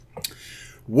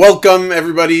Welcome,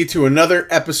 everybody, to another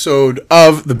episode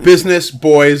of The Business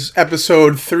Boys,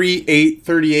 episode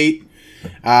 3838.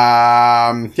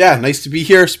 Nice to be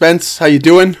here. Spence, how you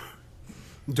doing?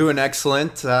 Doing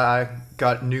excellent. I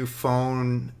got a new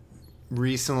phone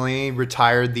recently,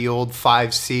 retired the old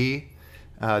 5C.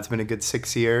 It's been a good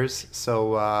 6 years.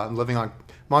 So I'm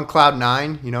on cloud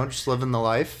nine, just living the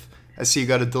life. I see you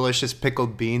got a delicious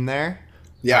pickled bean there.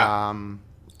 Yeah. One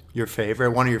of your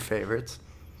favorites.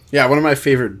 Yeah, one of my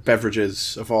favorite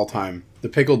beverages of all time. The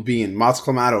pickled bean, Mott's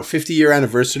Clamato. 50-year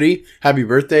anniversary. Happy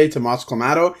birthday to Mott's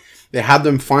Clamato. They had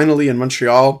them finally in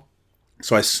Montreal,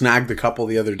 so I snagged a couple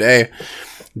the other day.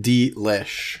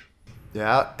 Delish.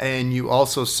 Yeah, and you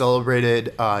also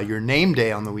celebrated your name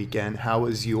day on the weekend. How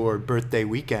was your birthday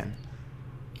weekend?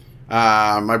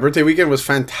 My birthday weekend was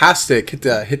fantastic.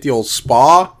 Hit the old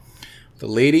spa, the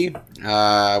lady.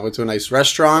 Went to a nice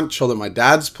restaurant, chilled at my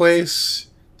dad's place.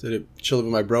 Chilled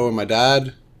with my bro and my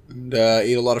dad, and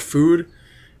ate a lot of food.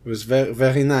 It was very,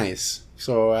 very nice.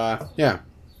 So it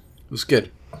was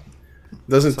good.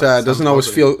 Doesn't always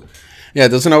feel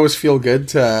good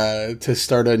to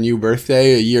start a new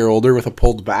birthday a year older with a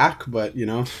pulled back, but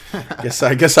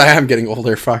I guess I am getting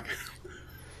older. Fuck.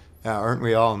 Yeah, aren't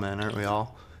we all, man? Aren't we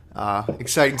all?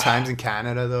 Exciting times in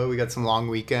Canada, though. We got some long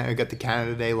weekend. We got the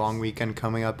Canada Day long weekend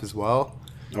coming up as well.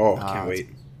 Oh, can't wait.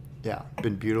 Yeah,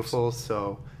 been beautiful.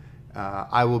 So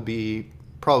I will be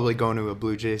probably going to a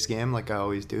Blue Jays game like I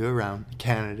always do around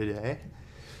Canada Day.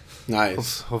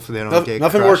 Nice. Hopefully they don't get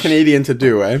nothing crushed. more Canadian to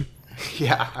do, eh?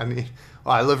 Yeah, I mean,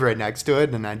 I live right next to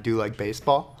it, and I do like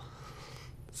baseball.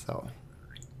 So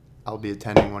I'll be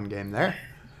attending one game there.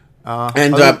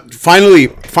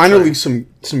 Finally, some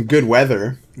good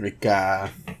weather. Like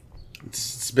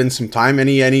it's been some time.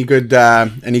 Any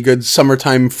good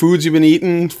summertime foods you've been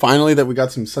eating? Finally, that we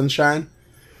got some sunshine.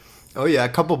 Oh yeah, a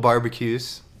couple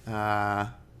barbecues.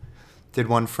 Did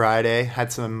one Friday.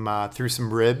 Had threw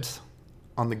some ribs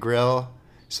on the grill,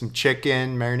 some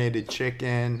chicken, marinated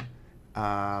chicken,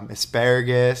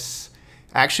 asparagus.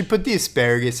 I actually put the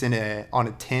asparagus on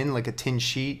a tin, like a tin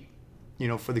sheet,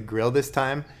 for the grill this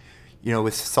time.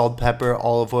 With salt, pepper,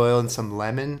 olive oil, and some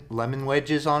lemon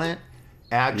wedges on it.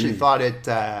 I actually thought it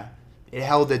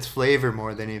held its flavor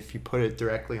more than if you put it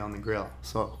directly on the grill.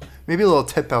 So maybe a little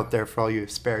tip out there for all you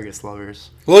asparagus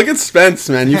lovers. Look at Spence,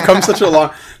 man. You've come such a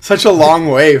long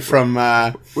way from.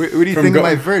 What do you think of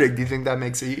my verdict? Do you think that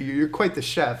makes it? You're quite the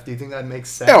chef. Do you think that makes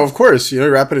sense? Yeah, of course.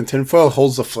 Wrap it in tinfoil,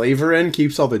 holds the flavor in,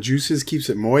 keeps all the juices, keeps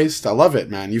it moist. I love it,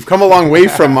 man. You've come a long way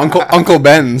from Uncle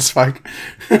Ben's. Fuck.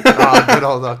 Good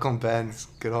old Uncle Ben's.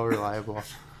 Good old reliable.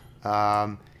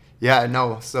 So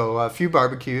a few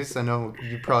barbecues. I know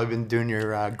you've probably been doing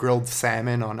your grilled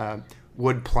salmon on a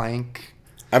wood plank.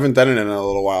 I haven't done it in a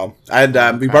little while.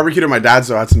 We barbecued at my dad's,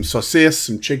 though. I had some sausages,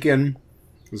 some chicken.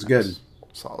 It was good.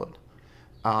 Solid.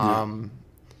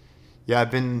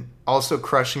 I've been also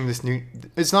crushing this new...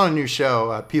 It's not a new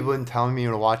show. People have been telling me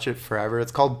to watch it forever.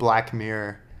 It's called Black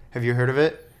Mirror. Have you heard of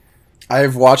it?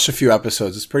 I've watched a few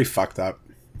episodes. It's pretty fucked up.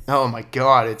 Oh my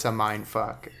god, it's a mind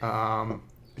fuck. I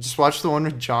just watched the one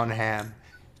with John Hamm.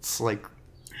 It's like...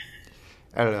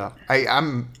 I don't know.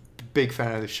 I'm a big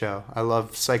fan of the show. I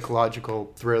love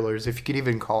psychological thrillers, if you could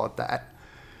even call it that.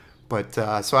 But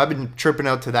so I've been tripping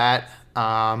out to that.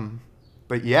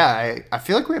 But yeah, I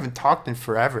feel like we haven't talked in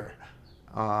forever.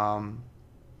 I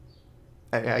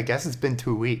guess it's been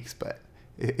 2 weeks, but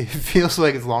it feels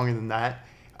like it's longer than that.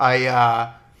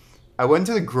 I went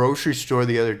to the grocery store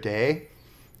the other day,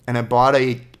 and I bought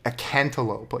a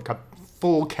cantaloupe, like a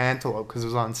full cantaloupe, because it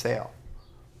was on sale.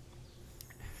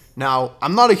 Now,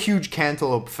 I'm not a huge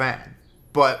cantaloupe fan,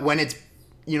 but when it's,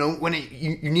 you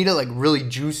need it like really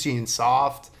juicy and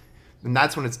soft, and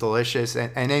that's when it's delicious.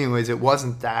 And anyways, it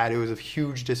wasn't that. It was a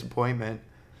huge disappointment.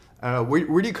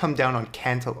 Where do you come down on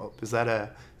cantaloupe? Is that a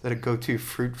go-to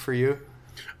fruit for you?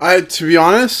 To be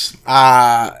honest,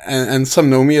 and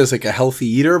some know me as like a healthy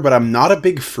eater, but I'm not a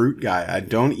big fruit guy. I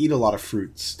don't eat a lot of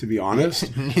fruits, to be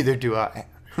honest. Neither do I.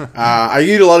 I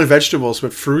eat a lot of vegetables,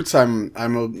 but fruits,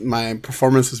 my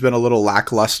performance has been a little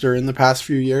lackluster in the past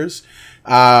few years.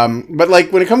 But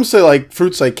like when it comes to like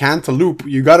fruits like cantaloupe,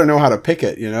 you got to know how to pick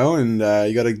it, and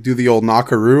you got to do the old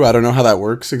knockaroo. I don't know how that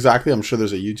works exactly. I'm sure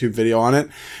there's a YouTube video on it.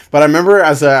 But I remember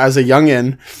as a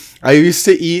youngin', I used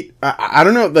to eat. I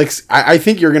don't know. Like I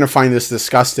think you're gonna find this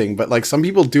disgusting, but like some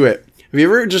people do it. Have you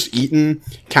ever just eaten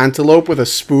cantaloupe with a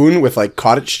spoon with like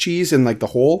cottage cheese in like the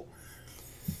hole?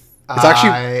 It's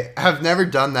actually... I have never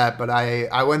done that, but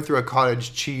I went through a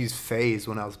cottage cheese phase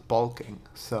when I was bulking,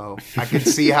 so I can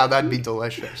see how that'd be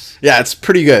delicious. Yeah, it's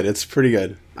pretty good.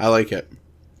 I like it.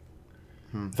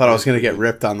 I thought I was gonna get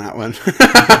ripped on that one.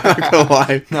 Not gonna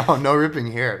lie. No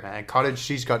ripping here, man. Cottage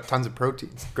cheese got tons of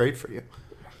proteins. Great for you.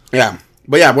 Yeah,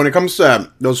 but yeah, when it comes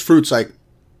to those fruits, like,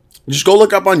 just go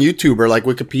look up on YouTube or like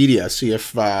Wikipedia, see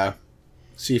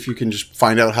if you can just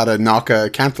find out how to knock a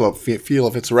cantaloupe, feel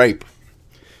if it's ripe.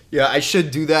 Yeah, I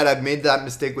should do that. I've made that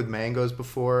mistake with mangoes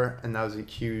before, and that was a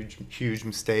huge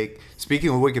mistake. Speaking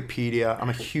of Wikipedia, I'm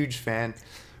a huge fan.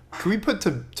 Can we put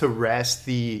to rest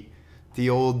the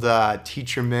old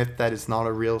teacher myth that it's not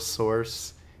a real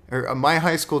source? My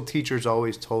high school teachers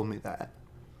always told me that.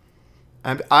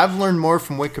 I've learned more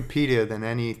from Wikipedia than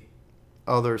any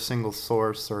other single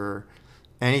source or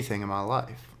anything in my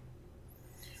life.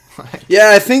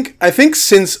 Yeah, I think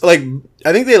since like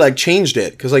I think they like changed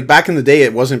it because like back in the day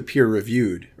it wasn't peer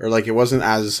reviewed or like it wasn't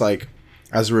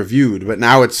as reviewed, but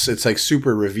now it's like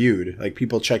super reviewed. Like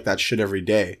people check that shit every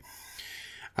day.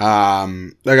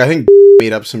 Like I think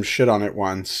made up some shit on it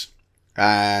once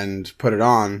and put it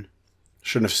on.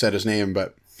 Shouldn't have said his name,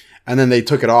 and then they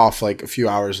took it off like a few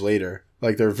hours later.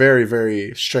 Like they're very,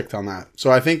 very strict on that. So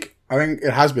I think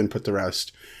it has been put to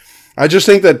rest. I just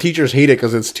think that teachers hate it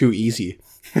because it's too easy.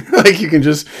 Like you can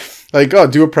just like, oh,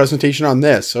 do a presentation on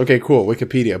this. Okay, cool.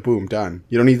 Wikipedia, boom, done.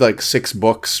 You don't need like 6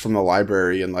 books from the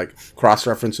library and like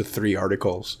cross-reference with 3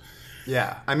 articles.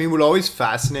 Yeah, I mean, what always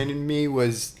fascinated me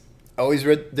was I always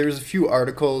read there's a few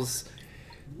articles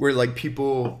where like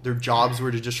people their jobs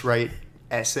were to just write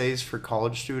essays for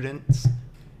college students,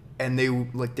 and they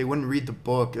wouldn't read the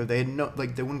book or they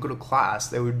wouldn't go to class.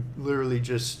 They would literally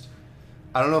just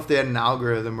I don't know if they had an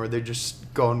algorithm or they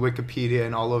just go on Wikipedia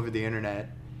and all over the internet,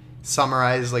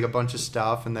 summarize like a bunch of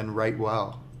stuff and then write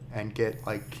well and get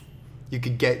like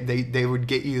they would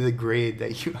get you the grade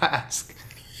that you ask.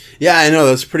 Yeah, I know,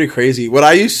 that's pretty crazy. What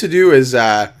I used to do is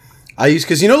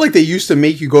because like they used to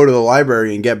make you go to the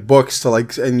library and get books to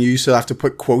like, and you used to have to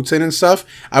put quotes in and stuff.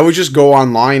 I would just go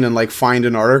online and like find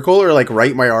an article or like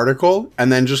write my article and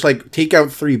then just like take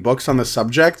out 3 books on the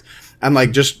subject and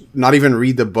like just not even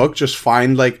read the book, just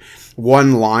find like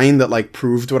one line that like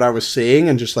proved what I was saying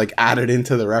and just like add it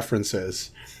into the references.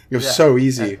 It was so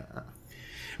easy.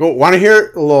 Well, want to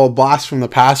hear a little blast from the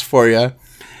past for you?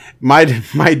 My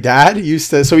dad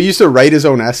used to write his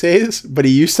own essays, but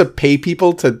he used to pay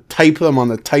people to type them on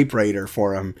the typewriter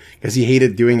for him because he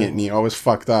hated doing it and he always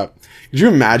fucked up. Could you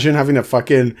imagine having to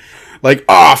fucking like,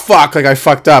 oh fuck, like I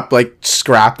fucked up, like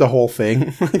scrap the whole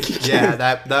thing? Yeah,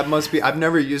 that must be. I've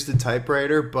never used a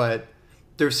typewriter, but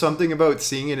there's something about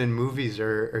seeing it in movies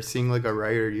or seeing like a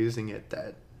writer using it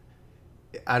that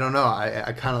I don't know.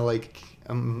 I kind of like.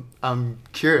 I'm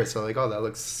curious. I'm like, oh, that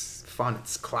looks fun.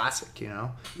 It's classic, you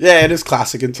know? Yeah, it is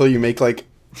classic until you make like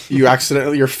you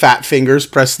accidentally your fat fingers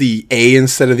press the A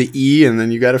instead of the E and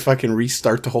then you gotta fucking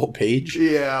restart the whole page.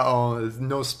 Yeah, there's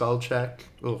no spell check.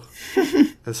 Ugh.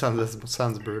 that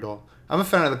sounds brutal. I'm a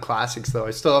fan of the classics though.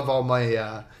 I still have all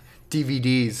my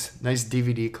DVDs. Nice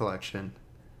DVD collection.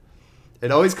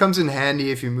 It always comes in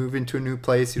handy if you move into a new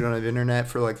place, you don't have internet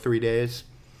for like 3 days.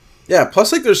 Yeah,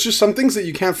 plus like there's just some things that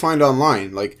you can't find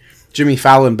online, like Jimmy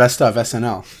Fallon Best of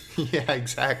SNL. Yeah,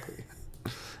 exactly.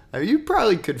 You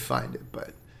probably could find it,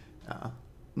 but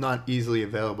not easily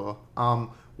available.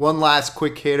 One last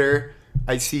quick hitter.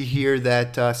 I see here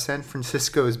that San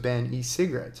Francisco has banned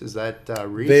e-cigarettes. Is that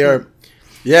recent? They are.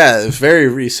 Yeah, it's very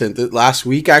recent. Last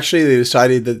week, actually, they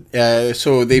decided that...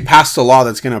 so they passed a law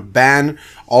that's going to ban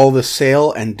all the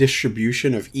sale and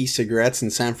distribution of e-cigarettes in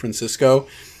San Francisco.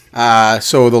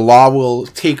 So the law will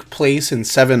take place in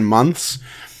 7 months,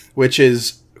 which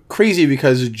is crazy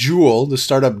because Juul, the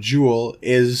startup Juul,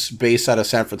 is based out of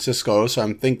San Francisco, so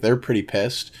I think they're pretty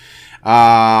pissed.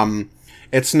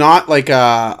 It's not like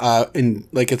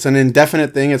it's an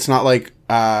indefinite thing. It's not like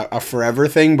a forever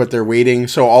thing, but they're waiting.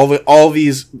 So all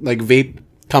these like vape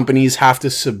companies have to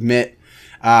submit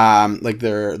like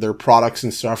their products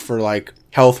and stuff for like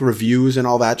health reviews and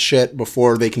all that shit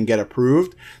before they can get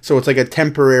approved. So it's like a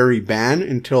temporary ban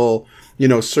until,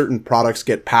 certain products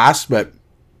get passed, but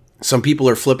some people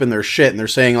are flipping their shit and they're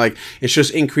saying like it's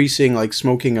just increasing like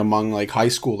smoking among like high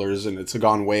schoolers and it's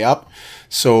gone way up.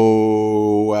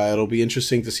 So it'll be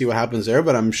interesting to see what happens there.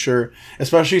 But I'm sure,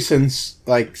 especially since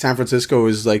like San Francisco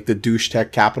is like the douche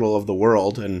tech capital of the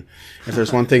world, and if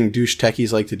there's one thing douche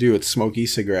techies like to do, it's smoke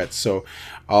e-cigarettes. So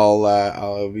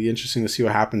I'll be interesting to see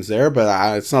what happens there.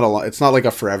 But it's not like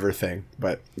a forever thing.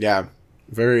 But yeah,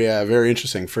 very very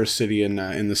interesting. First city in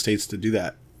the States to do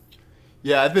that.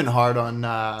 Yeah, I've been hard on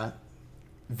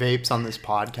vapes on this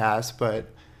podcast, but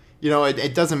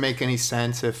it doesn't make any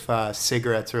sense if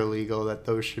cigarettes are illegal that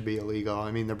those should be illegal.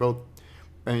 I mean,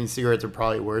 cigarettes are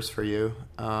probably worse for you.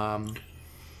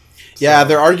 Yeah,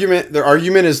 their argument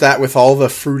is that with all the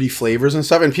fruity flavors and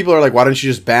stuff, and people are like, why don't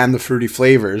you just ban the fruity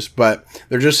flavors? But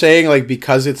they're just saying like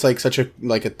because it's like such a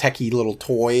techie little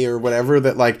toy or whatever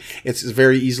that like it's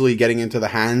very easily getting into the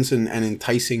hands and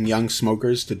enticing young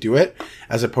smokers to do it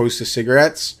as opposed to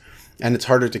cigarettes, and it's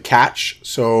harder to catch.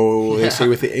 So they say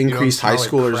with the increased high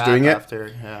schoolers doing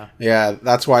it, yeah,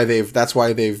 that's why they've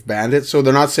banned it. So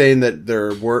they're not saying that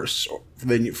they're worse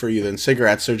for you than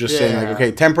cigarettes. They're just saying like,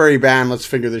 okay, temporary ban, let's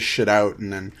figure this shit out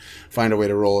and then find a way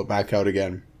to roll it back out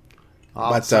again.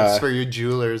 But sucks for you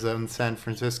jewelers in San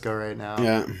Francisco right now.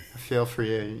 Yeah, I feel for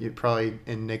you. You're probably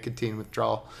in nicotine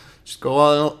withdrawal. Just go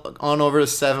on over to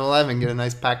 7-Eleven, get a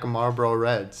nice pack of Marlboro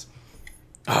Reds.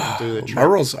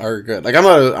 Marlboros are good. Like I'm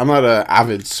not an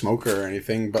avid smoker or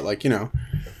anything, but like, you know,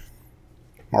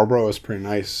 Marlboro is pretty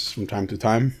nice from time to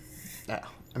time. Yeah,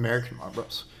 American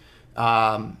Marlboros.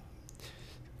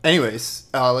 Anyways,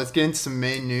 let's get into some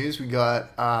main news. We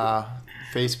got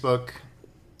Facebook,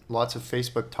 lots of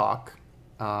Facebook talk.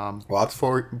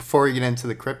 Before we get into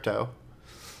the crypto,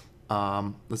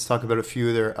 let's talk about a few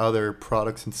of their other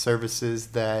products and services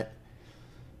that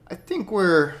I think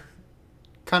were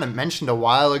kind of mentioned a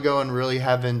while ago and really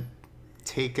haven't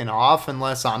taken off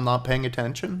unless I'm not paying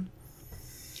attention.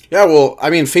 Yeah, well, I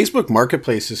mean, Facebook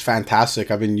Marketplace is fantastic.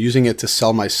 I've been using it to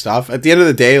sell my stuff. At the end of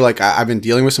the day, like, I've been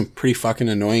dealing with some pretty fucking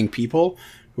annoying people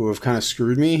who have kind of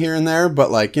screwed me here and there.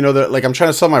 But, like, you know, like, I'm trying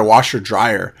to sell my washer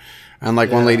dryer. And,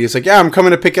 like, one lady is like, yeah, I'm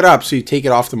coming to pick it up. So you take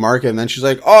it off the market. And then she's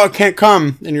like, oh, I can't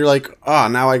come. And you're like, oh,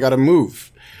 now I got to move.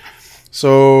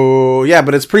 So, yeah,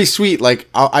 but it's pretty sweet. Like,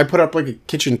 I put up, like, a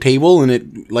kitchen table. And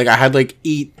it, like, I had, like,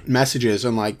 8 messages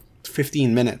in, like,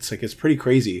 15 minutes. Like, it's pretty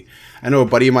crazy. I know a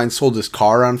buddy of mine sold his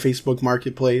car on Facebook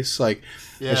Marketplace. Like,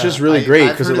 it's just really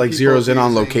great because it like zeroes in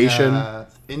on location.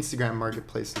 Instagram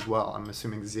Marketplace as well. I'm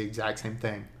assuming it's the exact same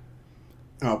thing.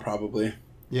 Oh, probably.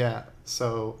 Yeah.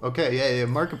 So okay, yeah.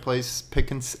 Marketplace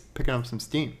picking up some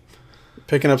steam.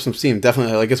 Picking up some steam,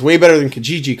 definitely. Like, it's way better than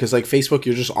Kijiji because like Facebook,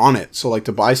 you're just on it. So like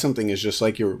to buy something is just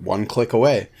like you're one click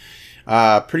away.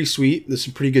 Pretty sweet. There's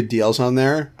some pretty good deals on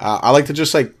there. I like to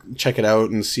just like check it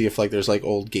out and see if like there's like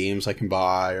old games I can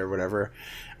buy or whatever.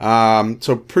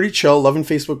 So pretty chill. Loving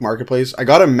Facebook Marketplace. I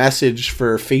got a message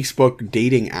for Facebook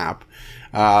dating app,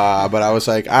 but I was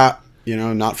like, you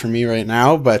know, not for me right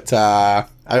now. But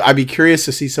I'd be curious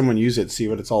to see someone use it, see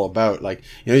what it's all about. Like,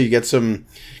 you know, you get some,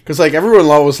 because like everyone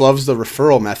always loves the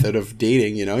referral method of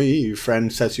dating. You know, your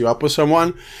friend sets you up with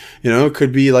someone. You know, it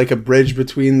could be like a bridge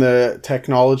between the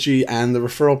technology and the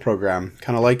referral program.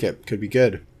 Kind of like it. Could be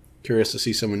good. Curious to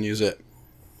see someone use it.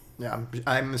 Yeah,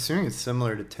 I'm assuming it's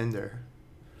similar to Tinder.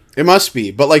 It must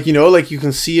be, but like, you know, like you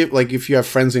can see it like if you have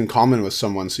friends in common with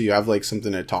someone, so you have like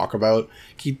something to talk about.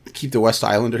 Keep the West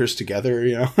Islanders together,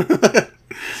 you know.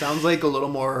 Sounds like a little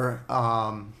more,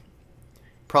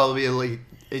 probably like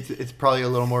it's probably a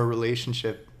little more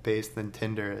relationship based than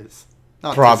Tinder is.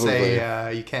 Not probably. To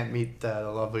say you can't meet the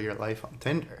love of your life on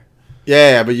Tinder.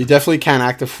 Yeah, but you definitely can't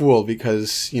act a fool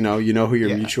because you know who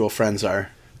your mutual friends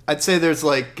are. I'd say there's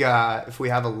like if we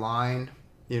have a line.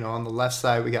 You know, on the left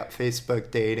side, we got Facebook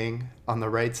dating. On the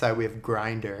right side, we have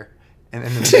Grindr. And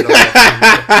in the middle,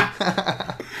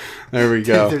 there we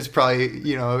go. There's probably,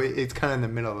 you know, it's kind of in the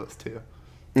middle of those two.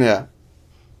 Yeah.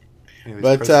 Anyways,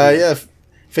 but, yeah,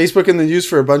 Facebook in the news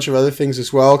for a bunch of other things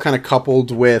as well, kind of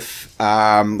coupled with,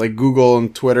 like, Google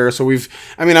and Twitter. So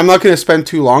I'm not going to spend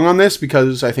too long on this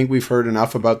because I think we've heard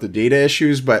enough about the data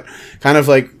issues, but kind of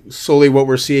like slowly what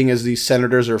we're seeing is these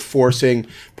senators are pushing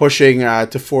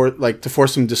to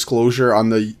force some disclosure on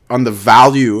the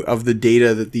value of the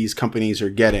data that these companies are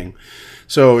getting.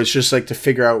 So it's just like to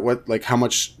figure out how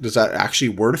much does that actually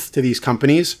worth to these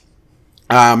companies.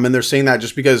 And they're saying that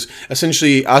just because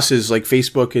essentially us as like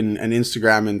Facebook and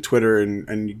Instagram and Twitter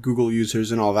and Google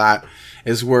users and all that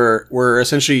is we're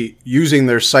essentially using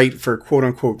their site for quote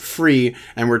unquote free,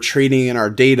 and we're trading in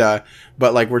our data,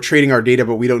 but like we're trading our data,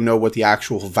 but we don't know what the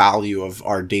actual value of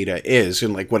our data is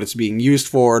and like what it's being used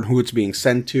for and who it's being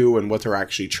sent to and what they're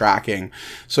actually tracking.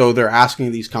 So they're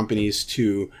asking these companies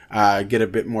to get a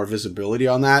bit more visibility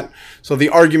on that. So the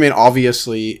argument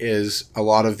obviously is a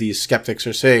lot of these skeptics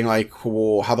are saying like,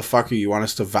 well, how the fuck do you want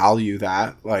us to value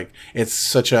that? Like it's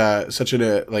such a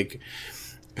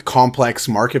complex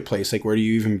marketplace. Like where do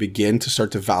you even begin to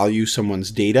start to value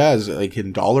someone's data as like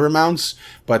in dollar amounts?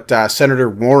 But Senator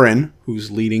Warren, who's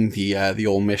leading the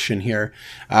old mission here,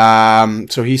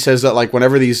 so he says that like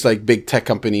whenever these like big tech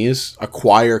companies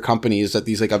acquire companies at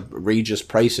these like outrageous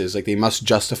prices, like they must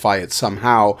justify it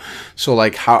somehow. So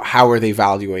like how are they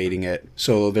evaluating it?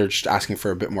 So they're just asking for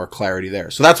a bit more clarity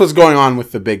there. So that's what's going on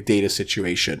with the big data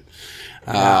situation.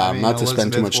 Yeah, I mean, Not to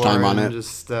spend too Elizabeth much time on Warren it.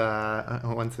 just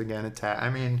once again attack. I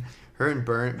mean,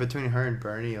 between her and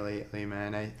Bernie lately,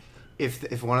 man.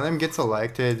 If one of them gets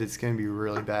elected, it's gonna be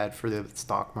really bad for the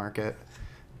stock market.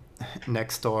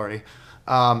 Next story.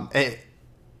 I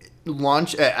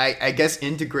guess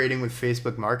integrating with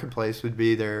Facebook Marketplace would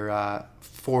be their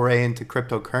foray into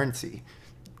cryptocurrency,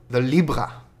 the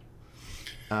Libra.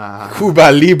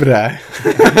 Cuba Libre.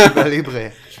 Cuba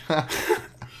Libre.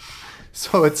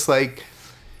 So it's like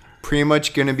pretty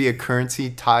much going to be a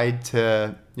currency tied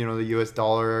to, the US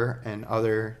dollar and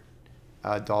other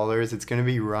dollars. It's going to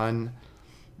be run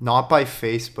not by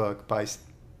Facebook, by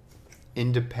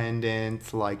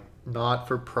independent, like not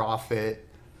for profit,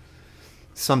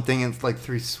 something it's like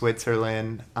through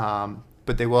Switzerland.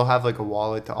 But they will have like a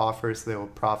wallet to offer, so they will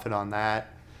profit on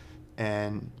that.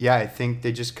 And yeah, I think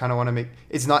they just kind of want to make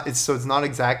it's not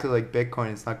exactly like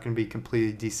Bitcoin. It's not going to be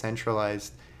completely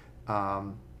decentralized.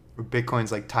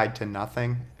 Bitcoin's like tied to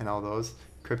nothing and all those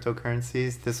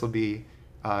cryptocurrencies. This will be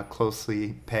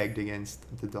closely pegged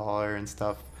against the dollar and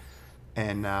stuff,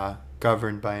 and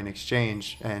governed by an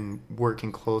exchange and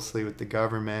working closely with the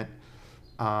government.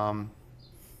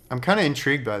 I'm kind of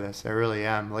intrigued by this. I really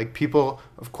am. Like, people,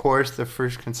 of course, their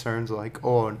first concerns are like,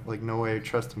 oh, like, no way of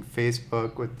trusting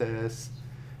Facebook with this.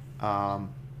 But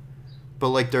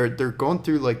like they're going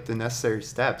through like the necessary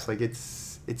steps. Like,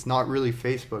 it's not really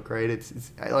Facebook, right?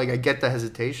 It's I get the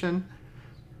hesitation,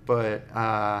 but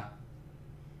I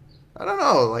don't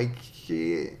know. Like,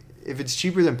 if it's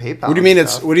cheaper than PayPal. What do you mean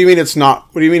it's? What do you mean it's not?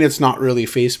 What do you mean it's not really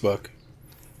Facebook?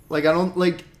 Like, I don't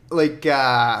like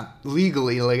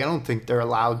legally. Like, I don't think they're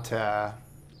allowed to.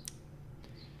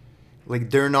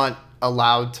 Like, they're not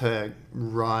allowed to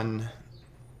run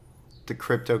the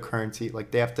cryptocurrency.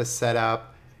 Like, they have to set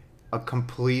up a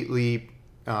completely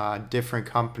different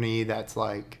company that's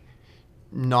like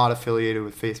not affiliated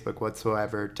with Facebook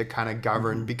whatsoever to kind of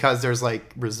govern, because there's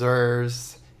like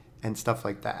reserves and stuff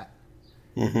like that.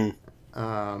 And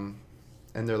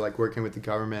they're like working with the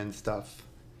government and stuff.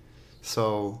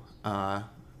 So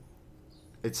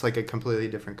it's like a completely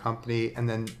different company, and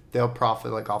then they'll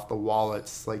profit like off the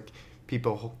wallets. Like,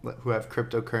 people who have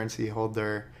cryptocurrency hold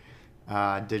their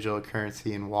digital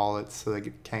currency in wallets so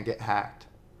they can't get hacked.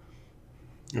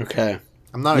 Okay.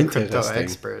 I'm not a crypto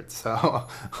expert, so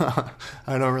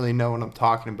I don't really know what I'm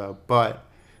talking about. But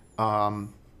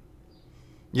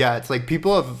yeah, it's like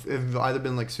people have either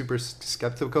been like super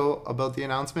skeptical about the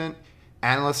announcement.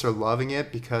 Analysts are loving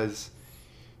it because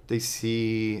they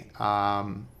see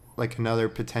like another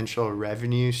potential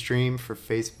revenue stream for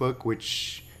Facebook,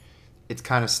 which it's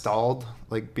kind of stalled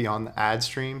like beyond the ad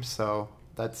stream. So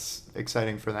that's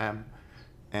exciting for them.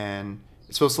 And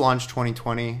it's supposed to launch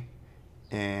 2020.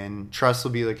 And trust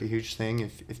will be like a huge thing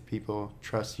if people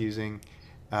trust using,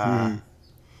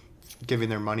 giving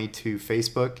their money to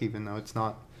Facebook, even though it's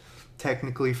not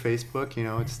technically Facebook,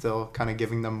 it's still kind of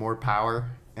giving them more power.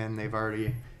 And they've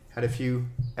already had a few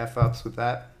F-ups with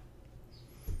that.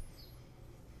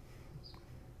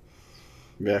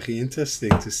 Very interesting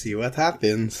to see what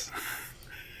happens.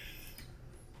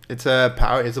 It's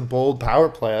a bold power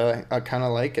play. I kind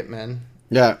of like it, man.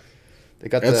 Yeah. They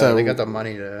got the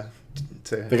money to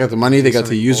they got the money, they got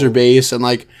the user base, and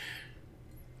like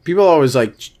people always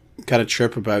like kind of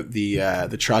trip about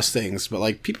the trust things, but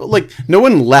like people, like, no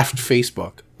one left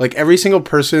Facebook. Like, every single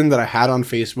person that I had on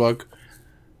Facebook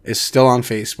is still on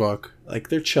Facebook. Like,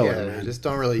 they're chilling. Yeah, they just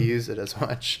don't really use it as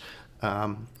much.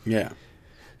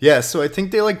 Yeah, so I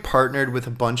think they like partnered with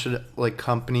a bunch of like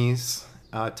companies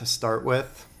to start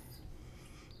with,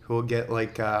 who will get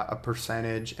like a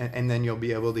percentage, and then you'll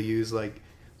be able to use like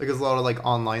there's a lot of like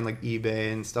online like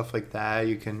eBay and stuff like that.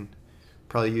 You can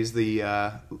probably use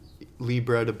the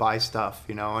Libra to buy stuff,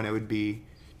 and it would be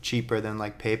cheaper than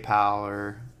like PayPal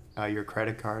or your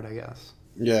credit card, I guess.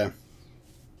 Yeah.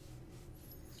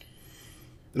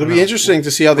 It'll be interesting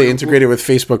to see how they integrate it with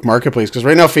Facebook Marketplace, because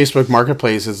right now Facebook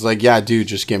Marketplace is like, yeah, dude,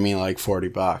 just give me like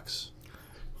 $40.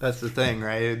 That's the thing,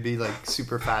 right? It'd be like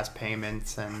super fast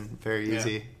payments and very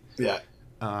easy. Yeah.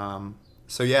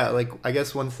 So yeah, like, I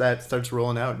guess once that starts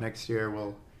rolling out next year,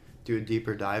 we'll do a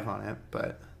deeper dive on it.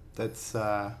 But that's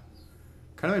kind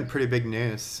of been pretty big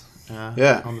news on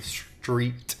the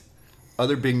street.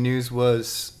 Other big news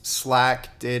was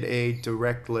Slack did a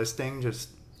direct listing,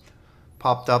 just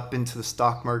popped up into the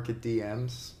stock market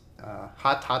DMs.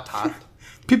 Hot.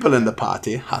 People in the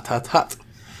party. Hot.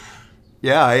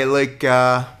 Yeah,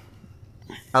 I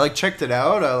checked it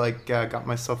out. I got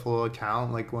myself a little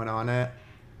account, went on it,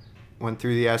 went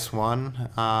through the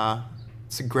S1.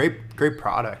 It's a great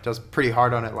product. I was pretty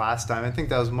hard on it last time. I think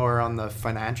that was more on the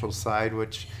financial side,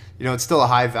 which, it's still a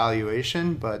high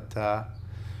valuation, but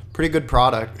pretty good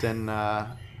product, and I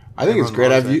think it's great.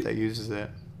 that uses it.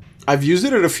 I've used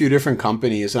it at a few different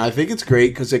companies, and I think it's great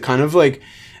because it kind of like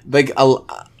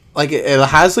it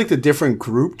has like the different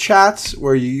group chats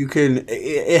where you can.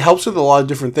 It helps with a lot of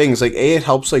different things. Like it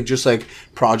helps like just like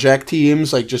project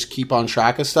teams like just keep on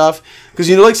track of stuff, because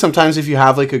like sometimes if you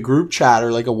have like a group chat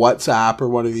or like a WhatsApp or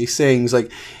one of these things,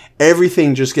 like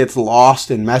everything just gets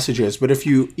lost in messages. But if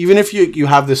you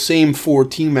have the same 4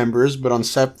 team members but on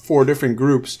 4 different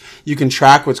groups, you can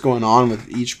track what's going on with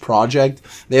each project.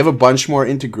 They have a bunch more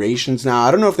integrations now.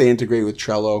 I don't know if they integrate with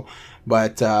Trello,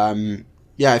 but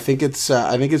yeah, I think it's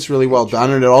really well done,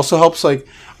 and it also helps like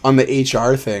on the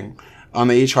HR thing. On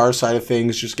the HR side of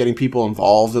things, just getting people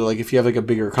involved. Like if you have like a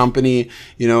bigger company,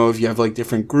 if you have like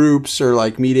different groups or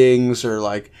like meetings or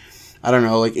like, I don't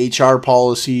know, like HR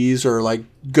policies or like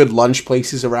good lunch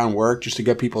places around work just to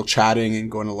get people chatting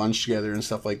and going to lunch together and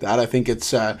stuff like that. I think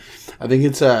it's like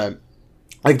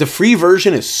the free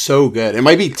version is so good. It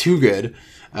might be too good.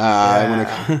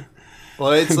 Well,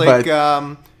 it's like,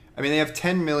 they have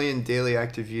 10 million daily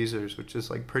active users, which is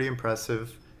like pretty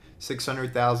impressive.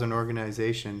 600,000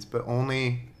 organizations, but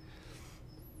only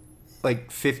like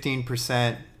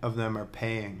 15% of them are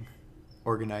paying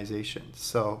organizations.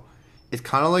 So it's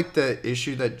kind of like the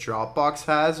issue that Dropbox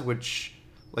has, which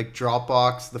like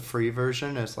Dropbox, the free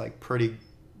version is like pretty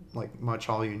like much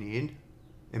all you need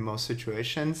in most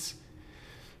situations.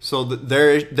 So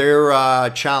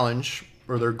their challenge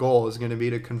or their goal is going to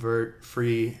be to convert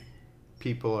free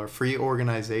people or free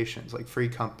organizations, like free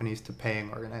companies, to paying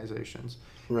organizations.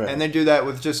 Right. And they do that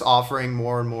with just offering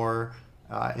more and more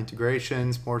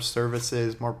integrations, more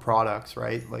services, more products,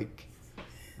 right? Like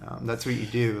that's what you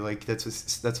do. Like that's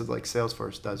what like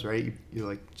Salesforce does, right? You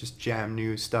like just jam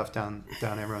new stuff down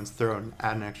everyone's throat and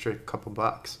add an extra couple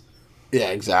bucks.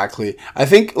 Yeah, exactly. I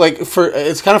think like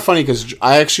it's kind of funny because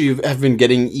I actually have been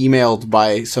getting emailed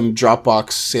by some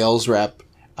Dropbox sales rep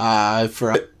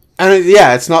and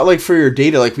yeah, it's not like for your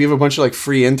data. Like we have a bunch of like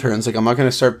free interns. Like I'm not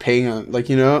gonna start paying like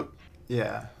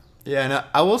Yeah, and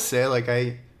I will say like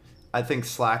I think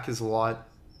Slack is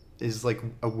like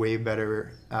a way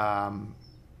better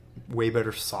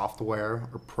software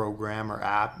or program or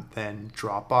app than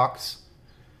Dropbox.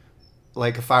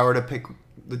 Like if I were to pick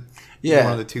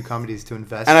one of the 2 companies to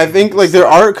invest and in. I think like there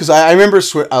are, because I remember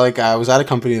I was at a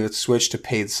company that switched to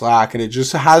paid Slack, and it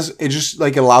just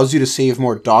like allows you to save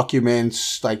more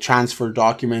documents, like transfer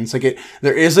documents. Like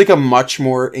there is like a much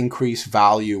more increased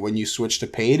value when you switch to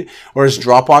paid, whereas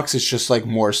Dropbox is just like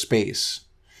more space.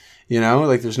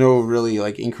 Like there's no really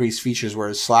like increased features,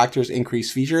 whereas Slack there's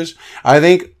increased features. I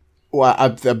think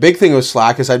a big thing with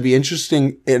Slack is I'd be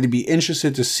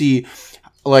interested to see,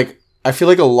 like, I feel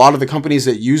like a lot of the companies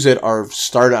that use it are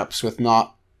startups with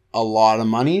not a lot of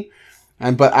money,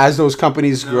 but as those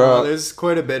companies grow, there's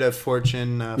quite a bit of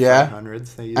Fortune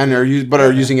 500s that use it.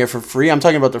 Are using it for free. I'm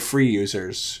talking about the free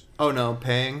users. Oh no,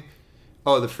 paying.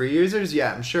 Oh, the free users?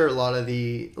 Yeah, I'm sure a lot of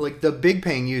the big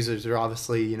paying users are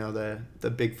obviously, the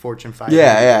big Fortune 500.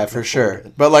 Yeah, for sure.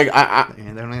 But like they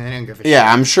don't give a shit.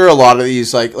 Yeah, I'm sure a lot of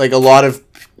these like a lot of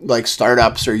like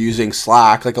startups are using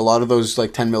Slack. Like a lot of those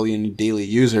like 10 million daily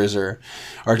users are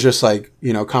just like,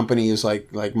 companies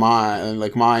like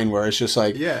mine where it's just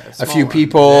like a few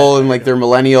people and like they're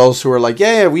millennials who are like,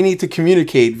 yeah, we need to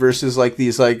communicate, versus like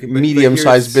these like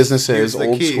medium-sized businesses,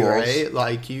 old schools. Right?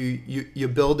 Like you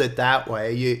build it that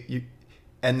way. You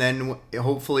and then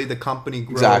hopefully the company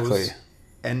grows. Exactly.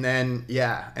 And then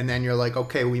you're like,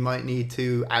 okay, we might need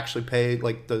to actually pay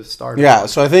like the startup. Yeah,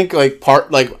 so I think like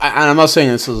I'm not saying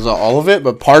this is all of it,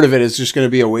 but part of it is just going to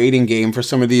be a waiting game for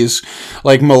some of these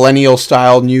like millennial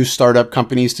style new startup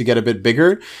companies to get a bit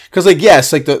bigger. Because like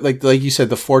yes, like you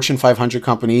said, the Fortune 500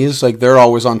 companies, like they're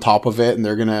always on top of it, and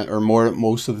they're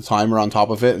most of the time are on top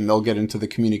of it, and they'll get into the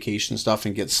communication stuff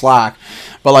and get Slack.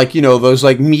 But like those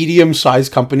like medium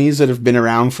sized companies that have been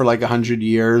around for like 100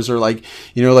 years, or like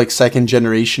like second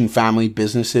generation family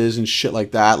businesses and shit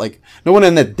like that, like no one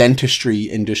in the dentistry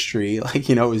industry like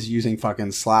is using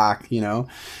fucking Slack,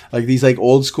 like these like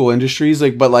old school industries,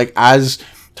 like, but like as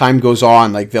time goes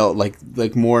on, like they'll like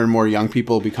more and more young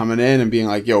people will be coming in and being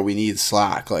like, yo, we need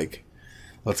Slack, like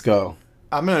let's go.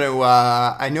 I'm gonna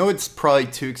I know it's probably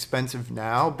too expensive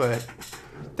now, but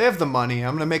they have the money.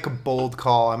 I'm gonna make a bold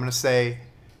call. I'm gonna say,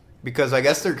 because I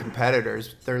guess they're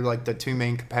competitors. They're like the 2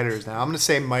 main competitors now. I'm going to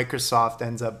say Microsoft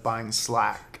ends up buying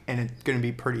Slack, and it's going to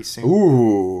be pretty soon.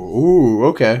 Ooh,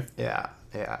 okay. Yeah.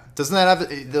 Doesn't that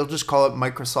have... They'll just call it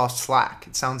Microsoft Slack.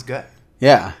 It sounds good.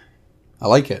 Yeah. I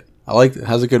like it. It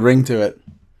has a good ring to it.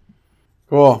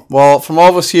 Cool. Well, from all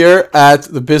of us here at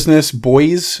the Business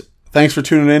Boys, Thanks for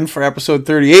tuning in for episode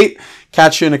 38.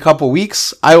 Catch you in a couple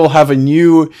weeks. I will have a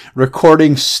new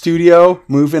recording studio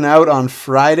moving out on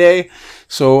Friday.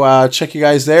 So check you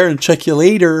guys there and check you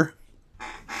later.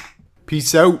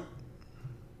 Peace out.